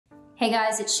Hey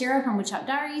guys, it's Shara from Woodshop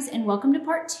Diaries, and welcome to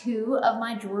part 2 of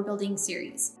my drawer building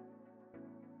series.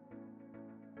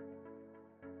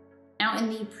 Now, in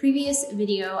the previous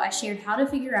video, I shared how to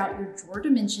figure out your drawer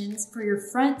dimensions for your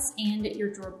fronts and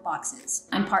your drawer boxes.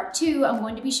 In part 2, I'm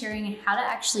going to be sharing how to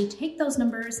actually take those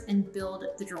numbers and build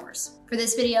the drawers. For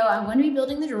this video, I'm going to be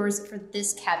building the drawers for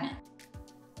this cabinet.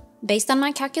 Based on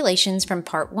my calculations from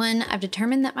part 1, I've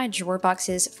determined that my drawer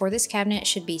boxes for this cabinet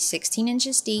should be 16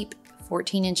 inches deep,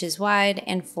 14 inches wide,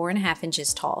 and 4.5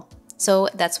 inches tall. So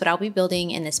that's what I'll be building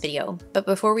in this video. But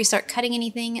before we start cutting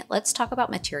anything, let's talk about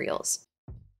materials.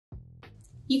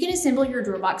 You can assemble your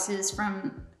drawer boxes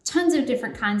from tons of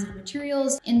different kinds of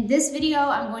materials. In this video,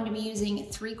 I'm going to be using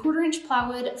 3/4 inch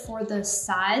plywood for the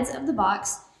sides of the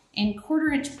box and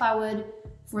 1/4 inch plywood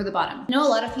for the bottom. I know a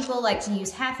lot of people like to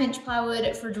use 1/2 inch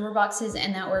plywood for drawer boxes,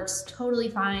 and that works totally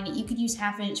fine. You could use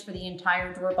 1/2 inch for the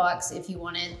entire drawer box if you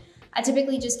wanted. I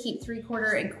typically just keep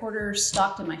 3/4 and 1/4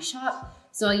 stocked in my shop.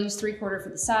 So I use 3/4 for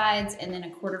the sides and then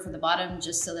 1/4 for the bottom,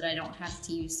 just so that I don't have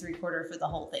to use 3/4 for the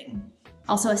whole thing.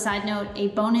 Also, a side note, a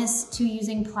bonus to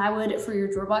using plywood for your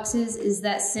drawer boxes is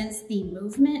that since the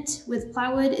movement with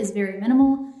plywood is very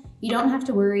minimal, you don't have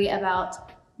to worry about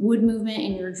wood movement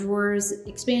in your drawers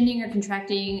expanding or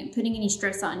contracting, putting any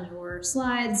stress on your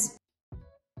slides.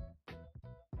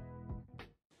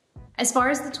 As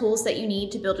far as the tools that you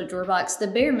need to build a drawer box, the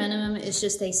bare minimum is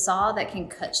just a saw that can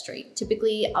cut straight.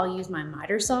 Typically, I'll use my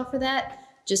miter saw for that,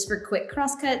 just for quick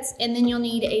cross cuts, and then you'll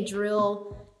need a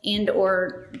drill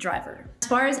and/or driver. As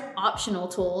far as optional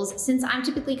tools, since I'm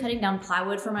typically cutting down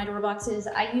plywood for my drawer boxes,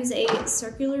 I use a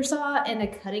circular saw and a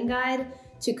cutting guide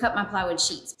to cut my plywood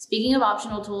sheets. Speaking of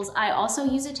optional tools, I also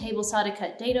use a table saw to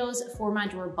cut dados for my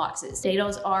drawer boxes.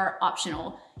 Dados are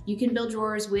optional. You can build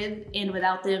drawers with and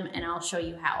without them, and I'll show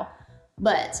you how.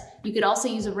 But you could also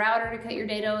use a router to cut your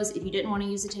dados if you didn't want to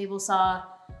use a table saw.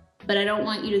 But I don't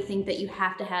want you to think that you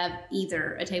have to have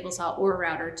either a table saw or a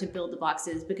router to build the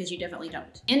boxes, because you definitely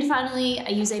don't. And finally, I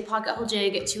use a pocket hole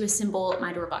jig to assemble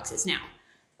my drawer boxes. Now,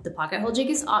 the pocket hole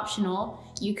jig is optional.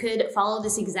 You could follow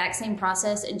this exact same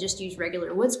process and just use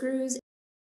regular wood screws.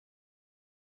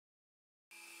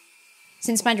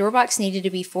 Since my drawer box needed to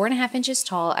be 4.5 inches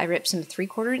tall, I ripped some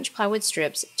 3/4 inch plywood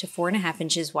strips to 4.5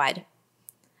 inches wide.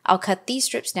 I'll cut these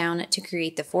strips down to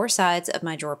create the 4 sides of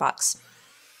my drawer box.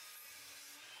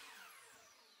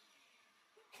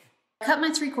 I cut my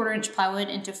 3/4 inch plywood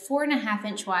into 4.5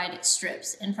 inch wide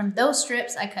strips, and from those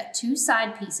strips I cut 2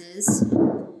 side pieces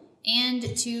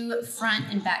and 2 front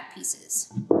and back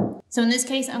pieces. So in this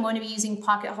case, I'm going to be using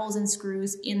pocket holes and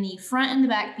screws in the front and the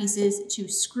back pieces to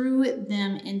screw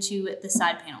them into the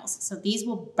side panels. So these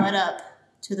will butt up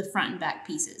to the front and back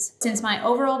pieces. Since my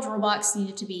overall drawer box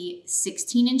needed to be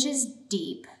 16 inches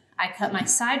deep, I cut my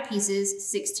side pieces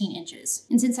 16 inches.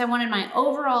 And since I wanted my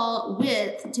overall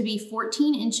width to be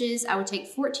 14 inches, I would take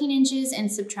 14 inches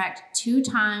and subtract 2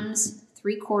 times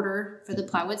 3/4 for the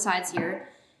plywood sides here.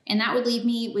 And that would leave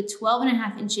me with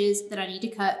 12.5 inches that I need to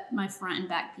cut my front and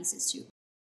back pieces to.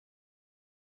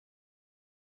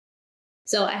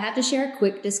 So I have to share a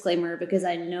quick disclaimer because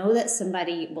I know that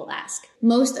somebody will ask.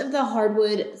 Most of the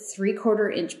hardwood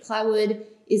 3/4 inch plywood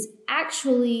is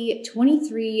actually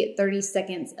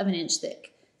 23/32 of an inch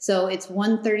thick. So it's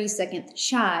 1/32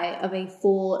 shy of a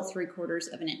full 3/4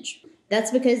 of an inch.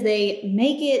 That's because they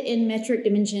make it in metric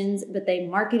dimensions, but they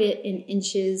market it in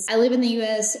inches. I live in the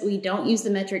US, we don't use the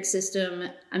metric system.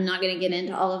 I'm not gonna get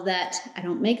into all of that. I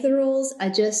don't make the rules, I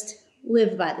just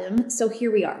live by them, so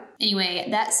here we are. Anyway,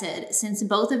 that said, since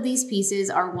both of these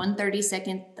pieces are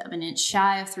 1/32 of an inch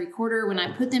shy of 3/4, when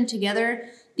I put them together,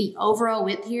 the overall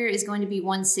width here is going to be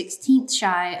 1/16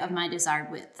 shy of my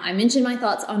desired width. I mentioned my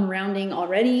thoughts on rounding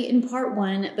already in part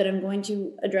 1, but I'm going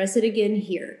to address it again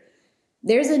here.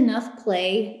 There's enough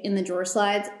play in the drawer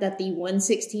slides that the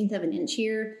 1/16 of an inch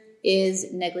here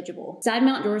is negligible. Side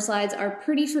mount drawer slides are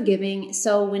pretty forgiving,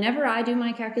 so whenever I do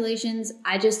my calculations,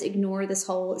 I just ignore this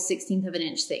whole 1/16 of an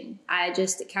inch thing. I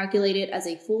just calculate it as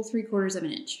a full 3/4 of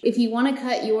an inch. If you want to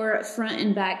cut your front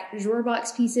and back drawer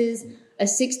box pieces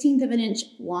 1/16 of an inch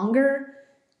longer,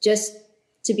 just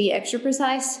to be extra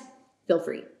precise, feel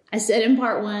free. I said in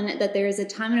part 1 that there is a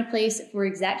time and a place for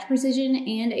exact precision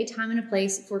and a time and a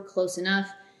place for close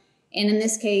enough. And in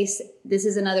this case, this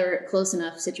is another close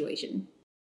enough situation.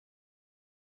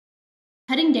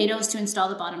 Cutting dados to install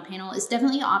the bottom panel is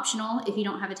definitely optional if you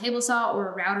don't have a table saw or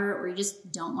a router, or you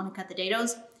just don't want to cut the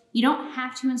dados. You don't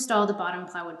have to install the bottom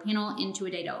plywood panel into a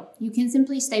dado. You can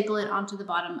simply staple it onto the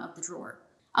bottom of the drawer.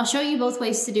 I'll show you both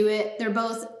ways to do it. They're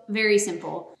both very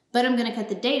simple, but I'm going to cut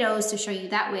the dados to show you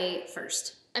that way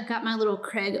first. I've got my little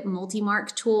Craig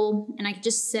multi-mark tool, and I can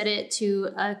just set it to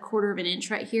 1/4 of an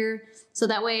inch right here. So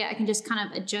that way I can just kind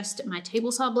of adjust my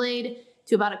table saw blade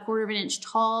to about 1/4 of an inch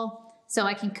tall, so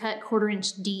I can cut 1/4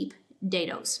 inch deep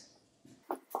dados.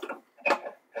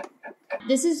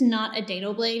 This is not a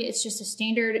dado blade, it's just a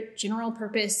standard general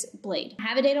purpose blade. I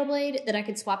have a dado blade that I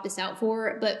could swap this out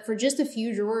for, but for just a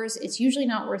few drawers, it's usually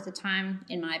not worth the time,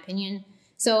 in my opinion.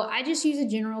 So I just use a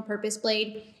general purpose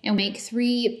blade and make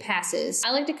 3 passes.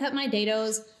 I like to cut my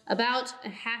dados about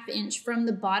 1/2 inch from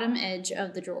the bottom edge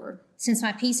of the drawer. Since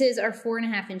my pieces are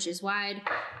 4.5 inches wide,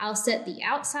 I'll set the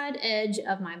outside edge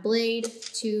of my blade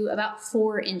to about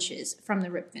 4 inches from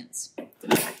the rip fence.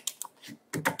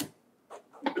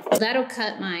 That'll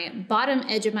cut my bottom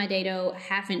edge of my dado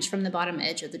 1/2 inch from the bottom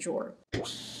edge of the drawer.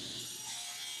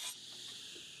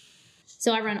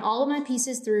 So I run all of my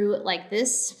pieces through like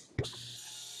this.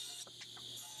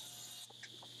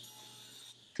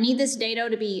 I need this dado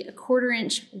to be 1/4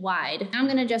 inch wide. Now I'm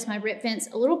going to adjust my rip fence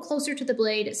a little closer to the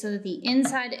blade so that the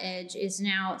inside edge is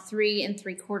now 3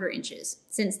 3/4 inches.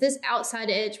 Since this outside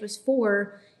edge was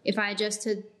 4, if I adjust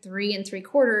to 3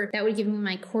 3/4, that would give me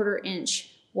my 1/4 inch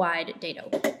wide dado.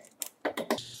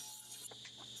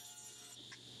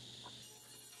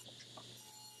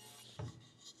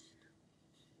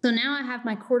 So now I have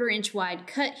my 1/4 inch wide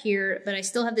cut here, but I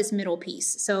still have this middle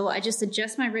piece. So I just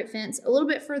adjust my rip fence a little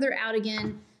bit further out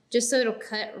again, just so it'll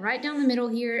cut right down the middle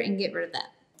here and get rid of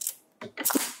that.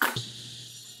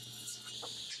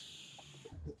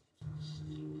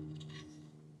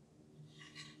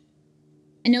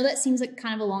 I know that seems like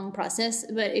kind of a long process,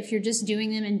 but if you're just doing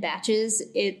them in batches,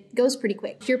 it goes pretty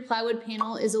quick. If your plywood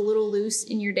panel is a little loose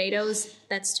in your dados,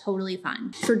 that's totally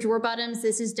fine. For drawer bottoms,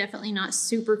 this is definitely not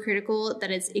super critical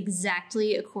that it's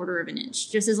exactly 1/4 of an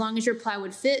inch. Just as long as your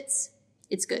plywood fits,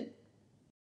 it's good.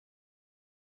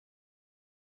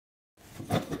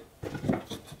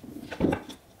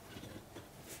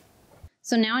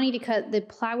 So now I need to cut the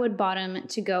plywood bottom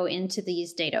to go into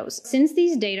these dados. Since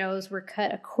these dados were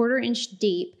cut 1/4 inch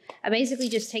deep, I basically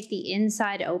just take the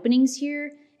inside openings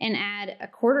here and add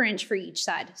 1/4 inch for each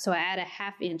side. So I add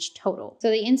 1/2 inch total. So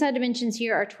the inside dimensions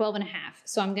here are 12.5.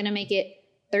 So I'm gonna make it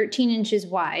 13 inches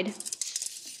wide.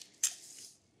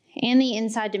 And the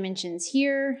inside dimensions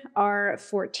here are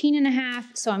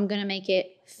 14.5. So I'm gonna make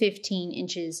it 15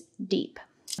 inches deep.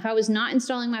 If I was not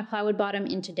installing my plywood bottom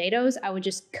into dados, I would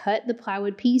just cut the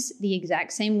plywood piece the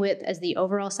exact same width as the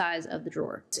overall size of the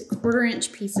drawer. This 1/4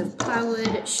 inch piece of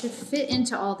plywood should fit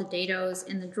into all the dados,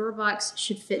 and the drawer box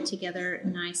should fit together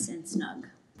nice and snug.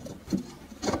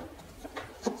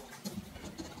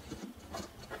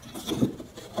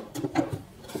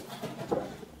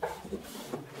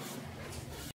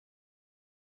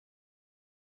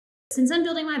 Since I'm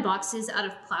building my boxes out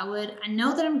of plywood, I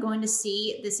know that I'm going to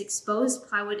see this exposed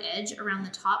plywood edge around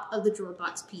the top of the drawer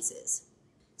box pieces.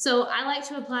 So I like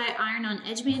to apply iron-on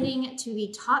edge banding to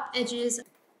the top edges.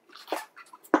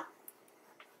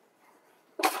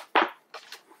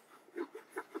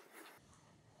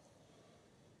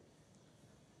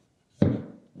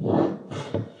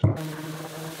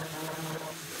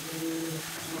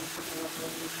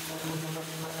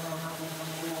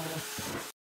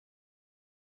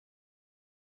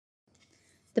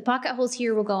 The pocket holes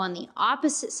here will go on the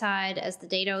opposite side as the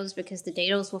dados because the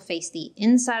dados will face the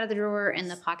inside of the drawer and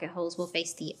the pocket holes will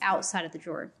face the outside of the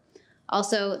drawer.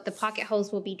 Also, the pocket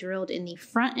holes will be drilled in the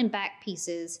front and back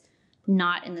pieces,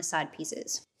 not in the side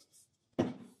pieces.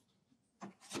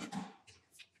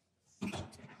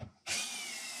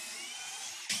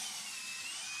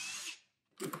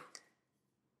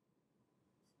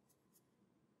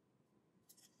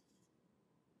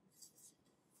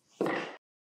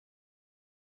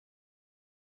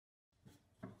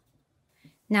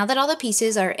 Now that all the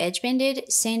pieces are edge banded,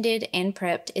 sanded, and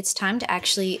prepped, it's time to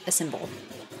actually assemble.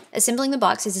 Assembling the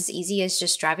box is as easy as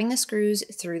just driving the screws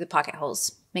through the pocket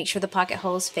holes. Make sure the pocket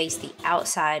holes face the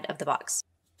outside of the box.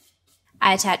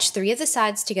 I attach 3 of the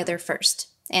sides together first,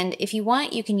 and if you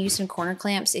want, you can use some corner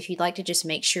clamps if you'd like to just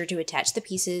make sure to attach the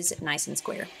pieces nice and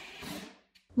square.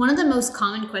 One of the most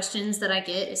common questions that I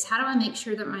get is how do I make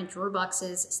sure that my drawer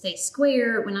boxes stay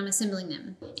square when I'm assembling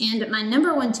them? And my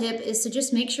number 1 tip is to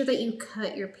just make sure that you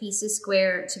cut your pieces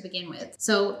square to begin with.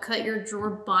 So cut your drawer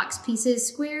box pieces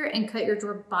square and cut your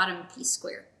drawer bottom piece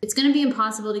square. It's going to be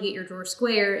impossible to get your drawer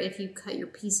square if you cut your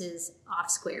pieces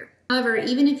off square. However,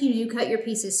 even if you do cut your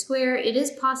pieces square, it is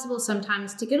possible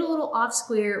sometimes to get a little off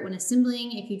square when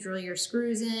assembling if you drill your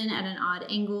screws in at an odd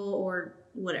angle or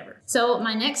whatever. So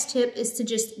my next tip is to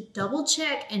just double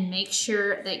check and make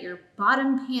sure that your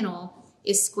bottom panel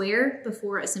is square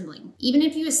before assembling. Even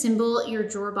if you assemble your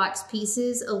drawer box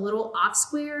pieces a little off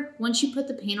square, once you put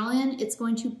the panel in, it's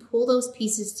going to pull those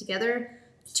pieces together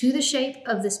to the shape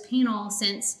of this panel,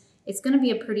 since it's going to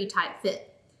be a pretty tight fit.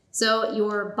 So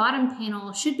your bottom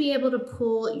panel should be able to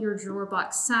pull your drawer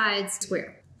box sides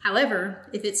square. However,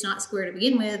 if it's not square to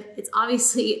begin with, it's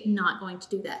obviously not going to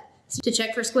do that. So to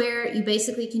check for square, you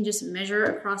basically can just measure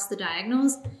across the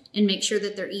diagonals and make sure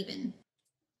that they're even.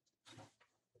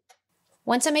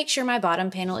 Once I make sure my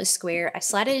bottom panel is square, I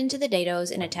slide it into the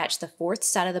dados and attach the fourth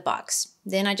side of the box.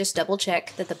 Then I just double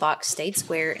check that the box stayed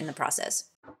square in the process.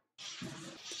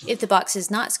 If the box is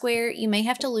not square, you may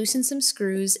have to loosen some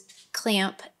screws,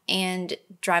 clamp, and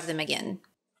drive them again.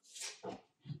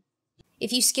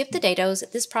 If you skip the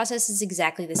dados, this process is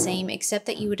exactly the same, except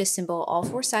that you would assemble all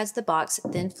four sides of the box,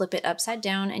 then flip it upside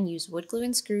down and use wood glue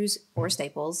and screws or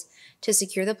staples to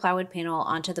secure the plywood panel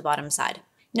onto the bottom side.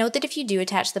 Note that if you do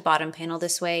attach the bottom panel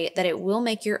this way, that it will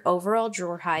make your overall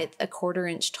drawer height a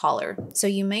 1/4 inch taller. So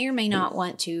you may or may not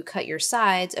want to cut your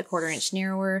sides a 1/4 inch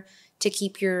narrower to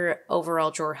keep your overall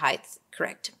drawer height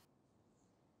correct.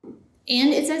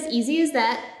 And it's as easy as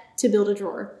that to build a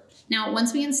drawer. Now,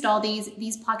 once we install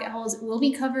these pocket holes will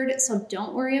be covered, so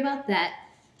don't worry about that.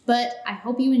 But I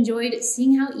hope you enjoyed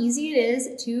seeing how easy it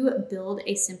is to build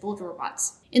a simple drawer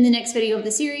box. In the next video of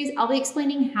the series, I'll be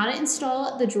explaining how to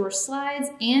install the drawer slides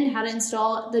and how to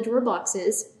install the drawer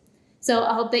boxes. So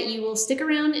I hope that you will stick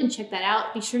around and check that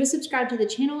out. Be sure to subscribe to the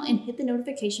channel and hit the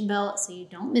notification bell so you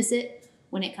don't miss it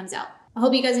when it comes out. I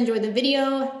hope you guys enjoyed the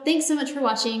video. Thanks so much for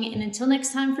watching, and until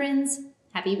next time, friends,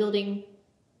 happy building.